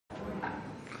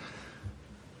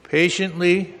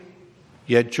Patiently,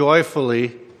 yet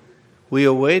joyfully, we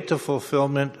await the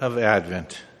fulfillment of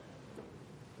Advent.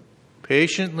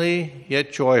 Patiently,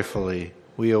 yet joyfully,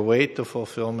 we await the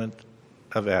fulfillment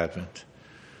of Advent.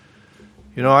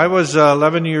 You know, I was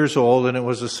 11 years old, and it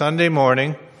was a Sunday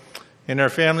morning, and our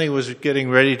family was getting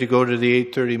ready to go to the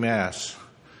 8:30 Mass.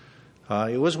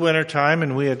 It was wintertime,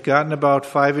 and we had gotten about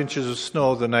 5 inches of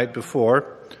snow the night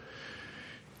before.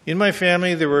 In my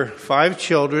family, there were 5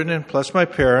 children, and plus my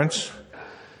parents.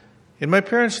 And my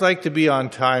parents liked to be on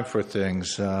time for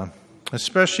things,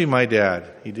 especially my dad.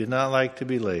 He did not like to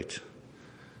be late.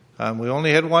 We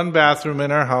only had one bathroom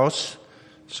in our house,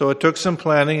 so it took some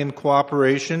planning and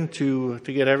cooperation to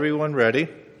get everyone ready.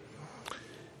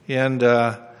 And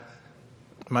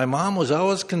my mom was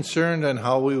always concerned on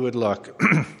how we would look.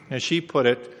 As she put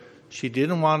it, she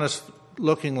didn't want us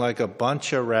looking like a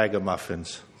bunch of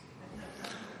ragamuffins.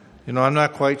 You know, I'm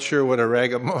not quite sure what a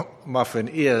ragamuffin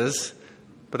is,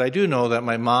 but I do know that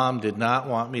my mom did not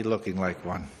want me looking like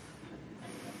one.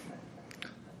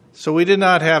 So we did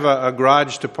not have a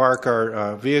garage to park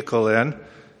our vehicle in,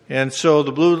 and so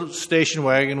the blue station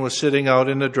wagon was sitting out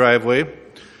in the driveway.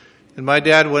 And my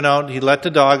dad went out, he let the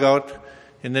dog out,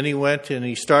 and then he went and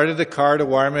he started the car to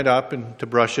warm it up and to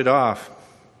brush it off.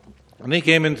 And he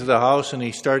came into the house and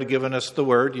he started giving us the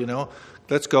word, you know,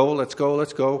 let's go, let's go,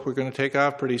 let's go. We're going to take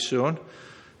off pretty soon.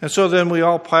 And so then we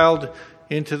all piled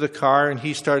into the car and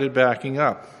he started backing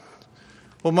up.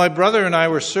 Well, my brother and I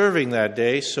were serving that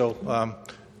day, so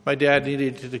my dad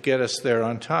needed to get us there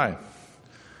on time.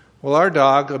 Well, our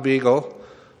dog, a beagle,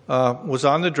 was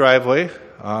on the driveway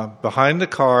behind the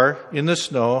car in the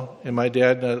snow, and my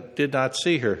dad did not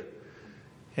see her.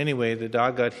 Anyway, the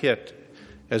dog got hit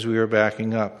as we were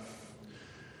backing up.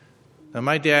 Now,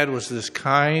 my dad was this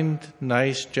kind,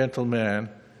 nice, gentle man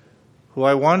who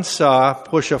I once saw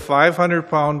push a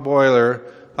 500-pound boiler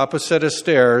up a set of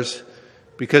stairs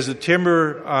because the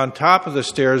timber on top of the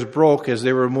stairs broke as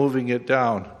they were moving it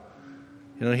down.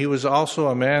 You know, he was also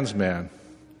a man's man.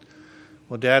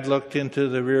 Well, Dad looked into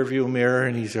the rearview mirror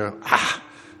and he said,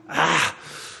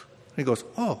 He goes,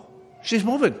 oh, she's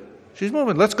moving,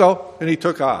 let's go. And he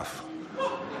took off.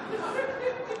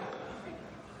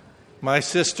 My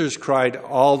sisters cried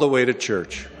all the way to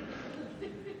church,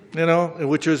 you know,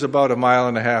 which was about 1.5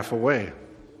 miles away.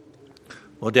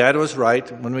 Well, Dad was right.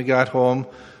 When we got home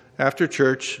after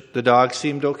church, the dog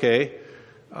seemed okay.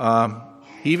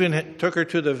 He even took her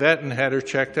to the vet and had her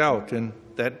checked out. And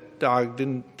that dog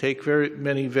didn't take very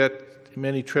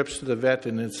many trips to the vet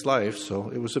in its life, so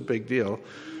it was a big deal.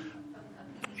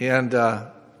 And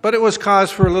but it was cause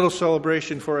for a little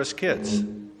celebration for us kids.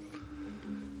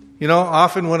 You know,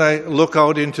 often when I look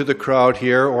out into the crowd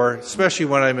here, or especially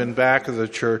when I'm in back of the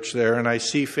church there, and I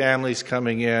see families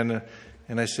coming in,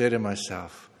 and I say to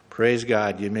myself, praise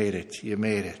God, you made it. You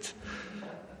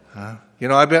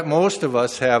know, I bet most of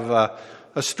us have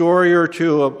a story or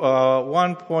two of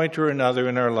one point or another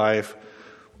in our life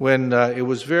when it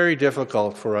was very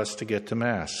difficult for us to get to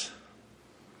Mass.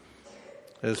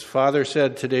 As Father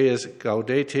said, today is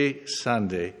Gaudete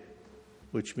Sunday,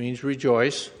 which means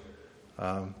rejoice.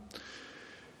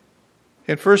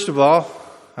 And first of all,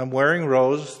 I'm wearing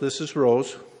rose. This is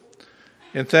rose.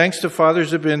 And thanks to Father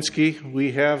Zabinski,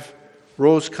 we have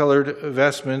rose-colored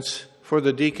vestments for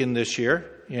the deacon this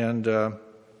year. And our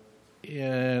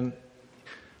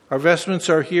vestments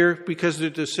are here because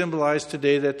they're to symbolize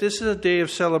today that this is a day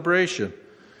of celebration.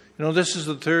 You know, this is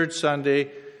the third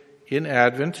Sunday in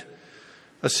Advent,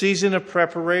 a season of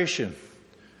preparation,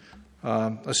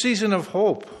 a season of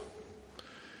hope.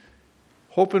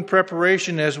 Hope and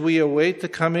preparation as we await the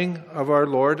coming of our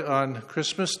Lord on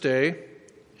Christmas Day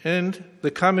and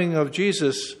the coming of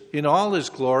Jesus in all his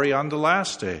glory on the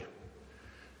last day.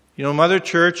 You know, Mother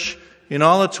Church, in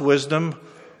all its wisdom,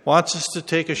 wants us to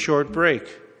take a short break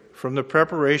from the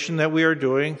preparation that we are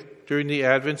doing during the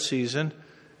Advent season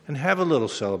and have a little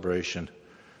celebration,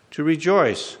 to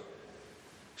rejoice.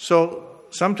 So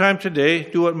sometime today,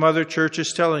 do what Mother Church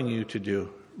is telling you to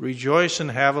do. Rejoice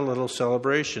and have a little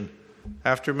celebration.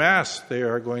 After Mass, they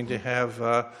are going to have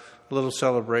a little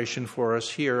celebration for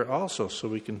us here also, so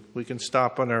we can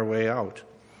stop on our way out.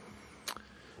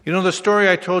 You know, the story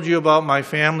I told you about my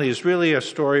family is really a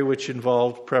story which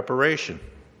involved preparation.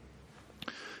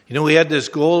 You know, we had this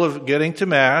goal of getting to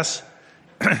Mass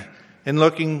and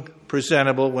looking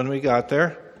presentable when we got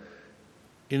there.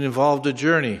 It involved a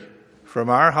journey from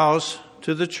our house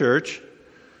to the church.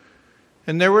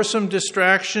 And there were some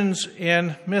distractions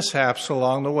and mishaps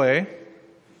along the way,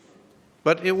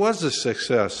 but it was a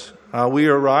success. We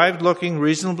arrived looking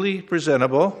reasonably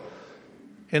presentable,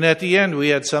 and at the end we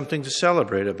had something to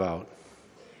celebrate about.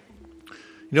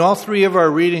 All three of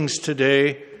our readings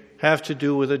today have to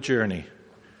do with a journey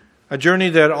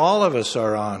that all of us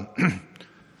are on,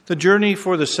 the journey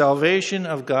for the salvation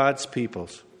of God's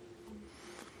peoples.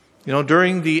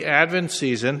 During the Advent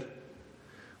season,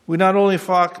 we not only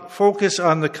focus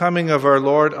on the coming of our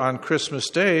Lord on Christmas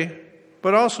Day,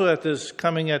 but also at this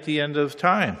coming at the end of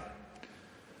time.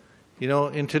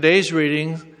 In today's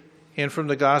reading and from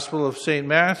the Gospel of St.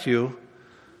 Matthew,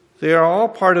 they are all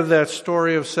part of that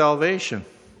story of salvation,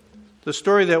 the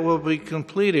story that will be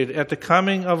completed at the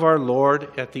coming of our Lord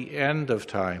at the end of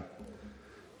time.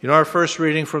 Our first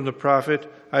reading from the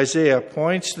prophet Isaiah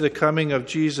points to the coming of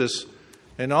Jesus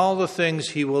and all the things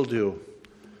he will do.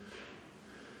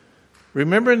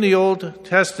 Remember, in the Old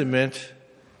Testament,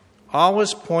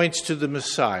 always points to the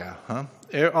Messiah.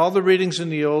 All the readings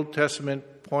in the Old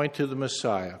Testament point to the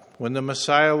Messiah, when the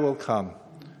Messiah will come.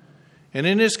 And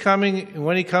in his coming,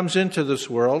 when he comes into this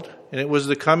world, and it was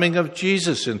the coming of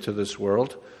Jesus into this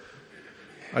world,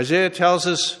 Isaiah tells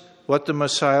us what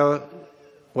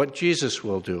Jesus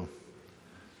will do.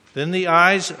 Then the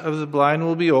eyes of the blind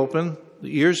will be opened,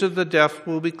 the ears of the deaf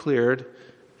will be cleared,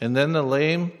 and then the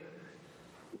lame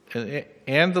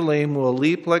will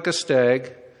leap like a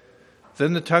stag,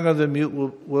 then the tongue of the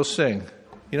mute will sing.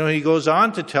 He goes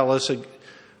on to tell us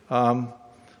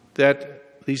that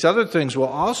these other things will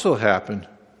also happen.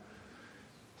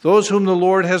 Those whom the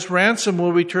Lord has ransomed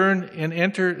will return and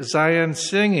enter Zion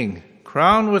singing,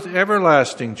 crowned with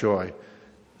everlasting joy.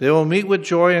 They will meet with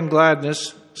joy and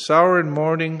gladness. Sorrow and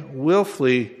mourning will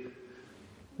flee.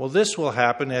 Well, this will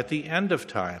happen at the end of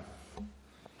time.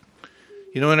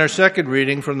 In our second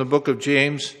reading from the book of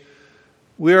James,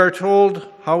 we are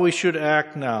told how we should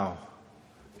act now,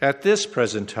 at this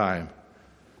present time.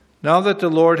 Now that the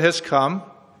Lord has come,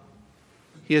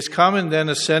 he has come and then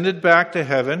ascended back to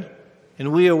heaven,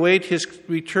 and we await his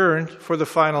return for the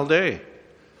final day.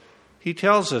 He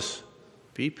tells us,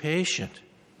 be patient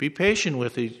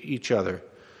with each other,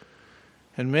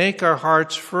 and make our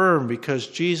hearts firm because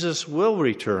Jesus will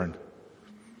return.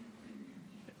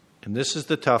 And this is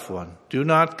the tough one. Do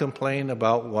not complain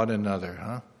about one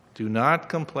another. Do not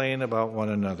complain about one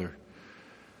another.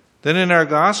 Then in our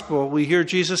gospel, we hear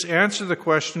Jesus answer the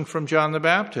question from John the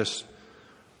Baptist.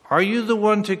 Are you the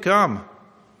one to come?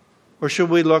 Or should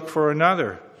we look for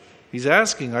another? He's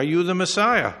asking, are you the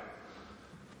Messiah?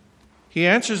 He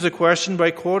answers the question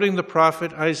by quoting the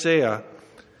prophet Isaiah,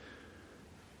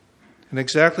 and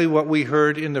exactly what we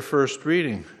heard in the first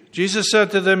reading. Jesus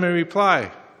said to them in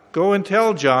reply, go and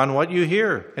tell John what you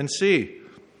hear and see.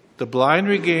 The blind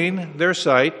regain their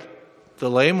sight,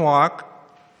 the lame walk,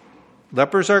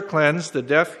 lepers are cleansed, the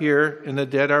deaf hear, and the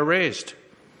dead are raised.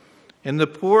 And the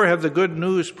poor have the good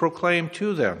news proclaimed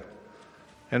to them.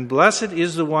 And blessed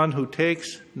is the one who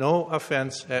takes no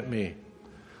offense at me.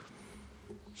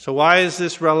 So why is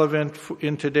this relevant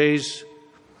in today's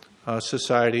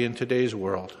society, in today's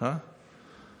world?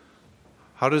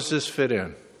 How does this fit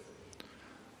in?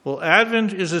 Well,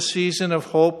 Advent is a season of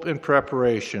hope and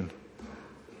preparation.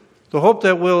 The hope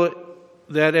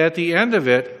that at the end of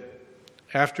it,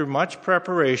 after much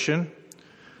preparation,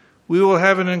 we will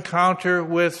have an encounter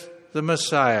with the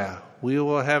Messiah. We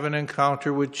will have an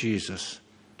encounter with Jesus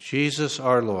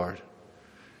our Lord.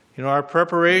 Our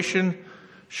preparation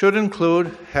should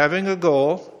include having a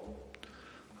goal,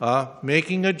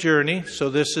 making a journey. So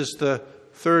this is the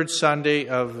third Sunday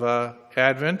of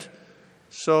Advent.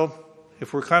 So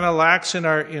if we're kind of lax in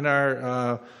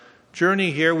our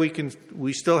journey here,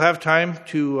 we still have time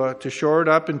to shore it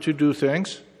up and to do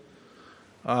things.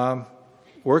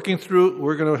 We're going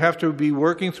to have to be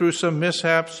working through some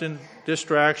mishaps and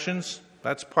distractions.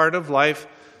 That's part of life.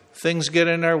 Things get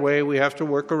in our way. We have to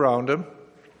work around them.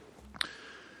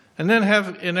 And then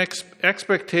have an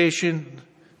expectation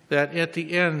that at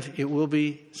the end it will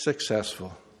be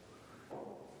successful.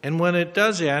 And when it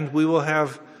does end, we will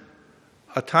have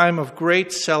a time of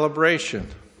great celebration.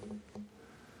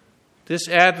 This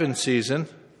Advent season,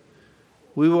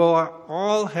 we will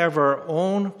all have our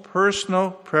own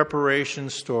personal preparation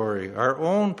story.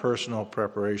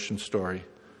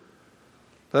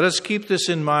 Let us keep this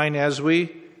in mind as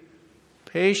we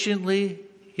patiently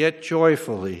yet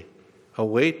joyfully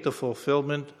await the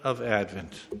fulfillment of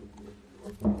Advent.